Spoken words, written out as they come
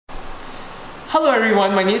Hello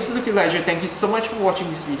everyone, my name is Elijah. Thank you so much for watching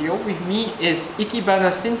this video. With me is Ikebana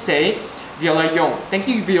Sensei, Viola Yong. Thank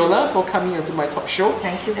you, Viola, for coming onto my talk show.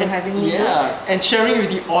 Thank you for having me. And sharing with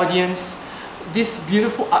the audience this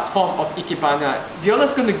beautiful art form of Ikebana.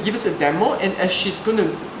 Viola's going to give us a demo, and as she's going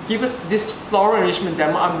to give us this floral arrangement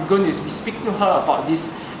demo, I'm going to be speaking to her about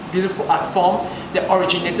this beautiful art form that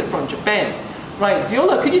originated from Japan. Right,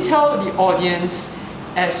 Viola, could you tell the audience,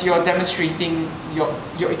 as you're demonstrating your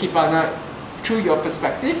Ikebana through your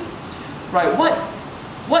perspective, right,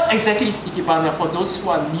 what exactly is Ikebana for those who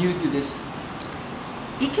are new to this?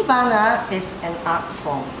 Ikebana is an art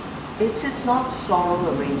form. It is not floral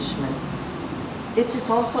arrangement. It is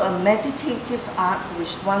also a meditative art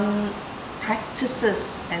which one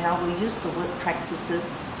practices, and I will use the word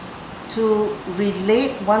practices, to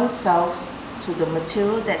relate oneself to the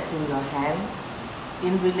material that's in your hand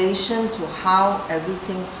in relation to how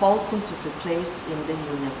everything falls into place in the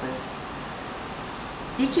universe.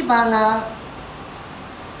 Ikebana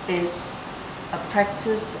is a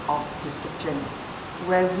practice of discipline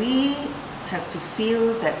where we have to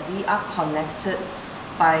feel that we are connected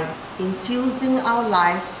by infusing our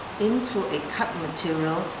life into a cut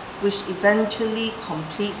material which eventually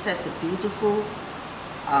completes as a beautiful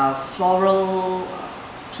floral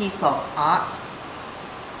piece of art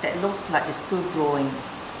that looks like it's still growing.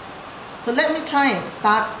 So let me try and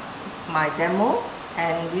start my demo,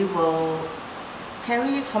 and we will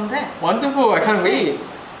carry it from there. Wonderful, I can't wait.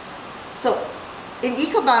 So in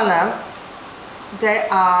Ikebana, there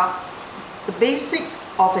are the basic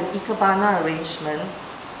of an Ikebana arrangement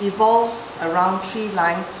evolves around 3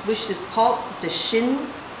 lines, which is called the Shin,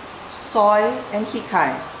 Soi, and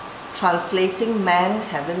Hikai, translating man,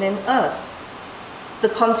 heaven, and earth. The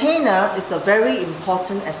container is a very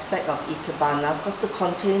important aspect of Ikebana because the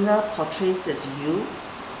container portrays as you,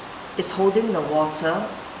 it's holding the water,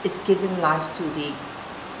 it's giving life to the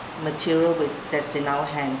material that's in our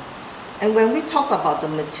hand. And when we talk about the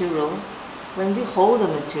material, when we hold the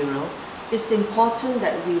material, it's important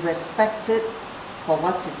that we respect it for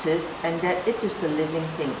what it is and that it is a living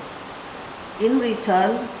thing. In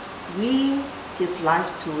return, we give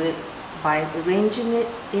life to it by arranging it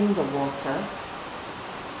in the water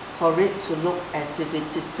for it to look as if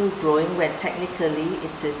it is still growing where technically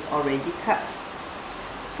it is already cut.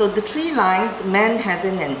 So the 3 lines, man,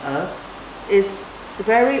 heaven, and earth, is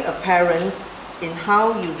very apparent in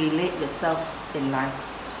how you relate yourself in life.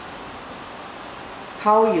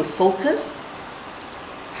 How you focus,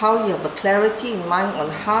 how you have a clarity in mind on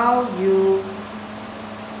how you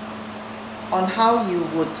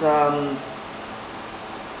would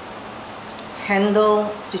handle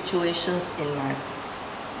situations in life.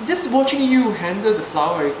 Just watching you handle the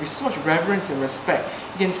flower with so much reverence and respect,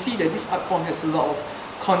 you can see that this art form has a lot of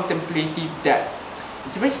contemplative depth.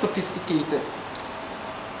 It's very sophisticated.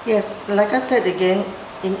 Yes, like I said again,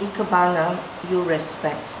 in Ikebana, you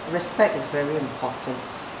respect. Respect is very important.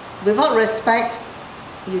 Without respect,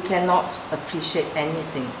 you cannot appreciate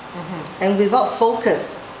anything. And without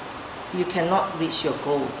focus, you cannot reach your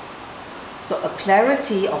goals. So a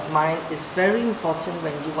clarity of mind is very important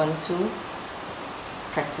when you want to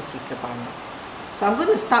practice Ikebana. So I'm going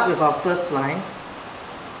to start with our first line.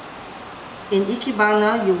 In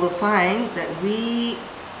Ikebana, you will find that we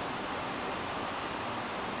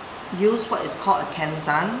use what is called a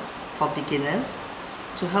kanzan for beginners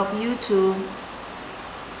to help you to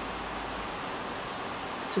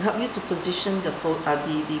position the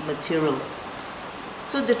materials.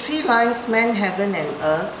 So the 3 lines, man, heaven, and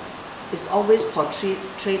earth, is always portrayed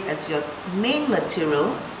as your main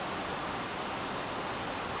material.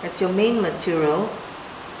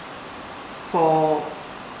 For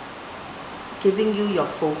giving you your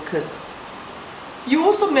focus. You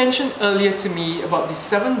also mentioned earlier to me about the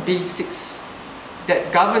 7 basics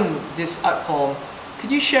that govern this art form.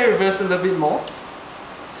 Could you share with us a little bit more?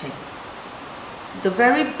 Okay. The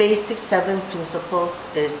very basic 7 principles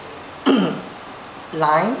is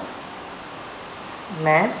line,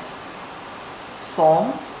 mass,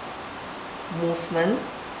 form, movement,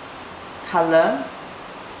 color,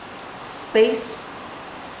 space,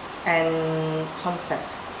 and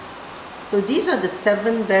concept. So these are the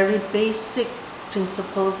 7 very basic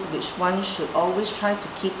principles which one should always try to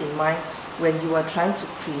keep in mind when you are trying to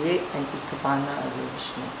create an Ikebana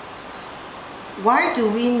arrangement. Why do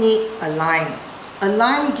we need a line? A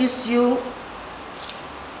line gives you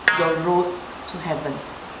your road to heaven.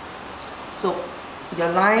 So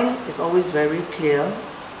your line is always very clear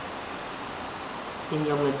in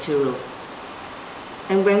your materials.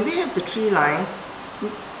 And when we have the 3 lines,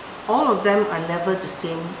 all of them are never the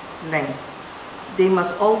same length. They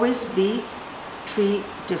must always be 3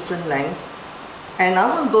 different lengths And I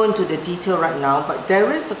won't go into the detail right now, but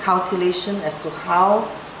there is a calculation as to how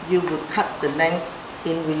you would cut the length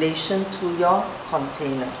in relation to your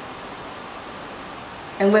container.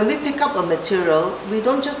 And when we pick up a material, we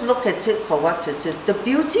don't just look at it for what it is. The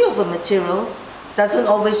beauty of a material doesn't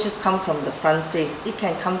always just come from the front face. It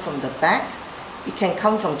can come from the back, it can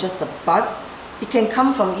come from just a bud, it can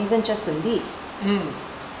come from even just a leaf.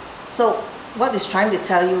 So what it's trying to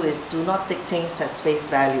tell you is do not take things as face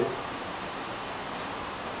value.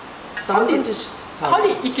 So how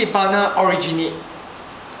did Ikebana originate?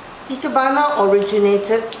 Ikebana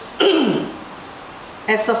originated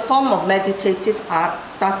as a form of meditative art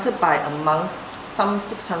started by a monk some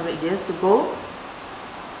 600 years ago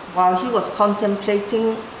while he was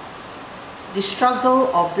contemplating the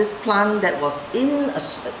struggle of this plant that was in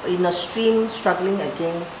a stream struggling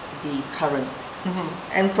against the currents.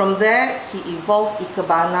 And from there he evolved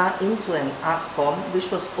Ikebana into an art form which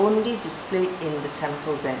was only displayed in the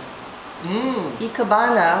temple then.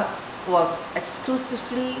 Ikebana was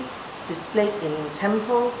exclusively displayed in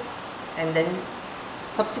temples and then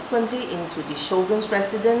subsequently into the shogun's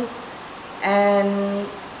residence and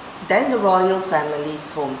then the royal family's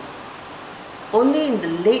homes. Only in the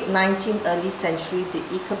late 19th, early century did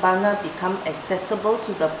Ikebana become accessible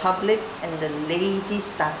to the public and the ladies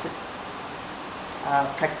started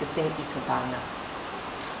practicing Ikebana.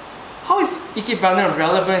 How is Ikebana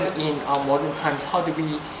relevant in our modern times? How do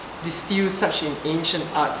we distill such an ancient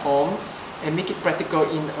art form and make it practical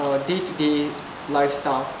in a day-to-day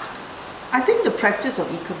lifestyle? I think the practice of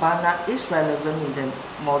Ikebana is relevant in the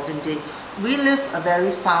modern day. We live a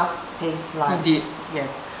very fast-paced life. Indeed.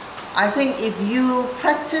 Yes. I think if you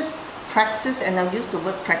practice, and I use the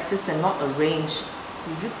word practice and not arrange,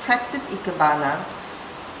 if you practice Ikebana,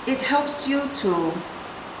 it helps you to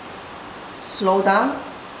slow down,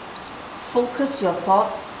 focus your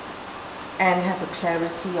thoughts, and have a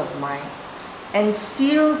clarity of mind. And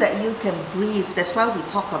feel that you can breathe. That's why we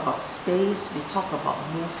talk about space, we talk about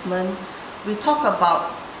movement, we talk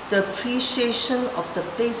about the appreciation of the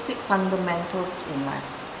basic fundamentals in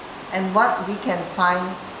life and what we can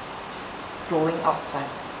find growing outside.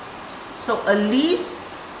 So a leaf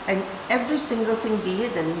and every single thing, be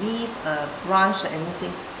it a leaf, a branch or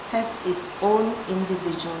anything, has its own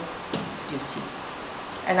individual beauty.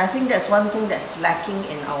 And I think that's one thing that's lacking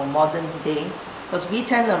in our modern day, because we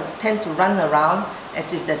tend to run around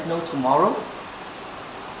as if there's no tomorrow.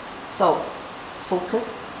 So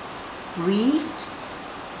focus, breathe,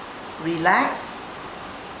 relax,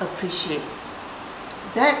 appreciate.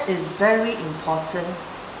 That is very important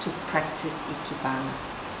to practice Ikebana.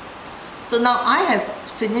 So now I have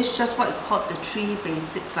finished just what is called the 3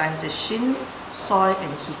 basics lines, the Shin, Soi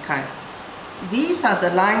and Hikai. These are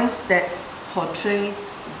the lines that portray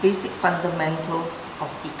basic fundamentals of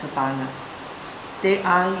Ikebana. They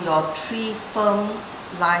are your 3 firm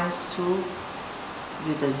lines to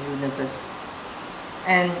the universe.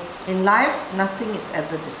 And in life, nothing is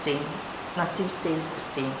ever the same. Nothing stays the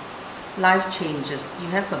same. Life changes. You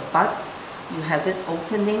have a bud, you have it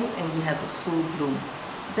opening, and you have a full bloom.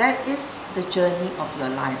 That is the journey of your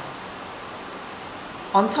life.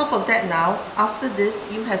 On top of that now, after this,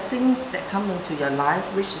 you have things that come into your life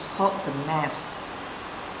which is called the mass.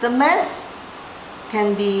 The mass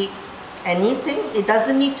can be anything. It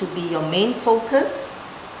doesn't need to be your main focus.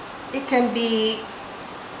 It can be,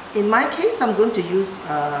 in my case, I'm going to use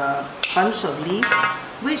a bunch of leaves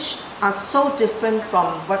which are so different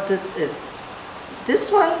from what this is.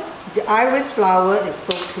 This one, the iris flower, is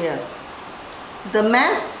so clear. The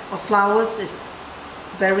mass of flowers is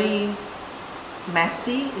very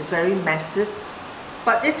messy, is very massive,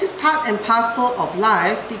 but it is part and parcel of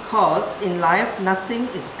life, because in life nothing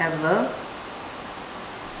is ever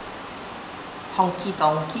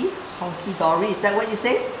honky-dory, is that what you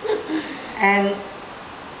say? And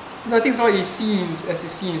nothing's what it seems as it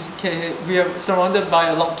seems. Okay, we are surrounded by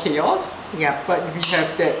a lot of chaos, yeah, but we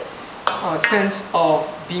have that sense of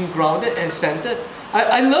being grounded and centered.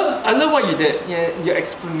 I love what you did. Yeah, your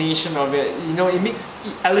explanation of it. You know, it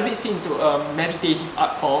elevates it into a meditative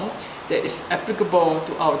art form that is applicable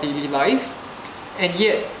to our daily life, and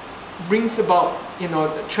yet brings about, you know,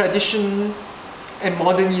 the tradition and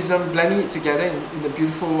modernism, blending it together in a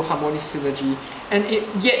beautiful harmonious synergy, and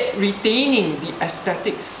yet retaining the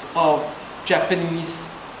aesthetics of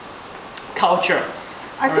Japanese culture.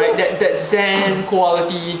 I think that Zen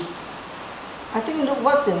quality. I think, look,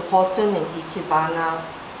 what's important in Ikebana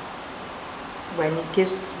when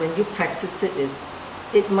you practice it is,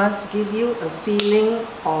 it must give you a feeling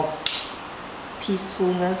of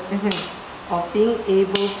peacefulness, of being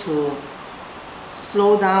able to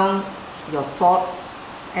slow down your thoughts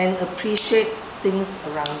and appreciate things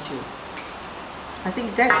around you. I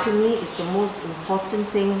think that to me is the most important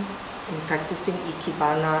thing in practicing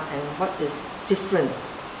Ikebana and what is different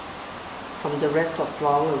from the rest of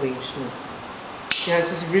floral arrangement.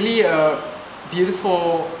 Yes, it's really a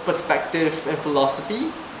beautiful perspective and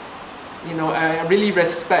philosophy. You know, I really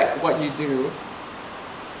respect what you do.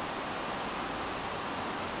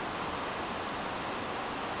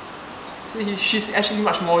 So she's actually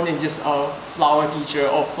much more than just a flower teacher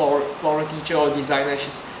or floral teacher or designer.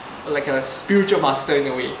 She's like a spiritual master in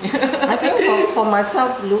a way. I think for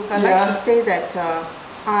myself, Luke, I like to say that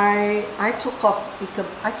I took up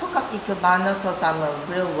Ikebana because I'm a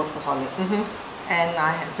real workaholic, and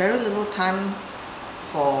I had very little time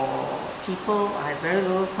for people. I had very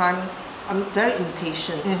little time. I'm very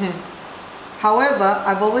impatient. However,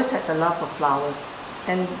 I've always had the love for flowers.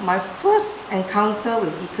 And my first encounter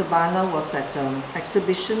with Ikebana was at an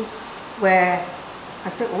exhibition where I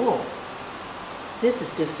said, oh, this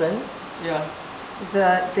is different. Yeah.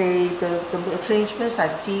 The arrangements I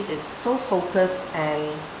see is so focused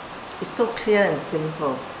and it's so clear and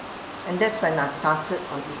simple. And that's when I started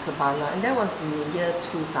on Ikebana, and that was in the year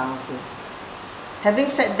 2000. Having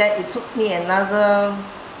said that, it took me another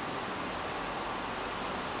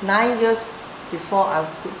 9 years before I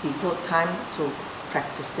could devote time to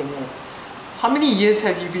practicing it. How many years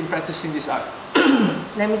have you been practicing this art?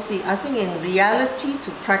 Let me see, I think in reality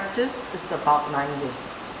to practice is about 9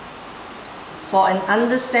 years. For an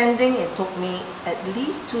understanding, it took me at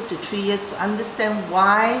least 2 to 3 years to understand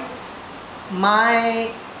why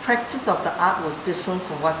my practice of the art was different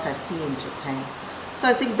from what I see in Japan. So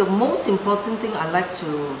I think the most important thing I'd like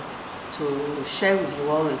to share with you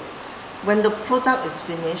all is when the product is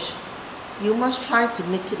finished, you must try to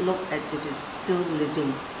make it look as if it's still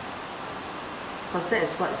living, because that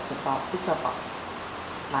is what it's about. It's about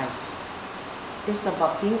life. It's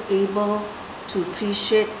about being able to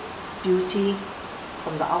appreciate beauty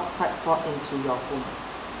from the outside brought into your home.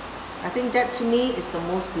 I think that to me is the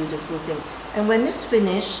most beautiful thing. And when it's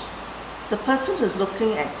finished, the person who's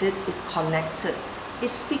looking at it is connected. It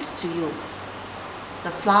speaks to you. The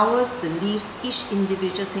flowers, the leaves, each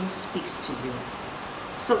individual thing speaks to you.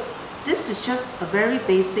 So this is just a very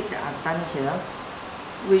basic that I've done here,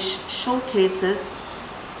 which showcases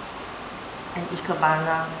an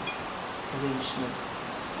Ikebana arrangement.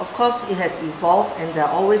 Of course, it has evolved and there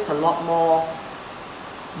are always a lot more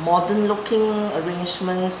modern looking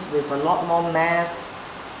arrangements with a lot more mass.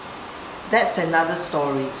 That's another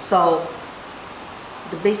story. So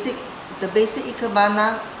the basic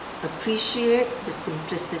Ikebana, appreciate the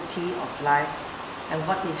simplicity of life and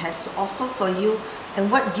what it has to offer for you, and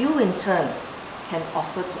what you in turn can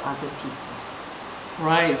offer to other people.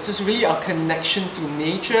 Right, so it's really our connection to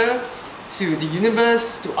nature, to the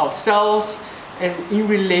universe, to ourselves, and in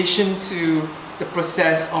relation to the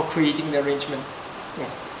process of creating the arrangement.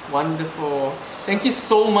 Yes. Wonderful. Thank you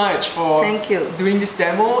so much for doing this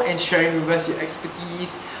demo and sharing with us your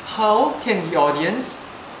expertise. How can the audience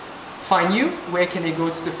find you? Where can they go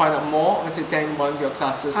to find out more or to attend one of your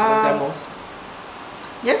classes or demos?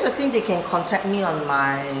 Yes, I think they can contact me on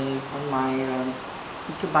my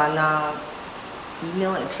Ikebana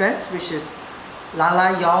email address, which is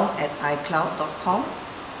lalayong@icloud.com.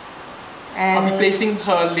 I'll be placing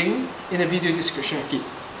her link in the video description feed.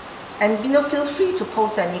 And feel free to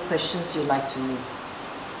post any questions you'd like to know,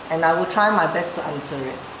 and I will try my best to answer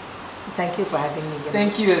it. Thank you for having me here.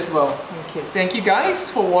 Thank you as well. Thank you. Thank you guys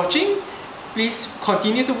for watching. Please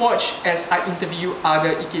continue to watch as I interview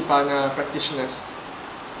other Ikebana practitioners.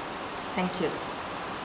 Thank you.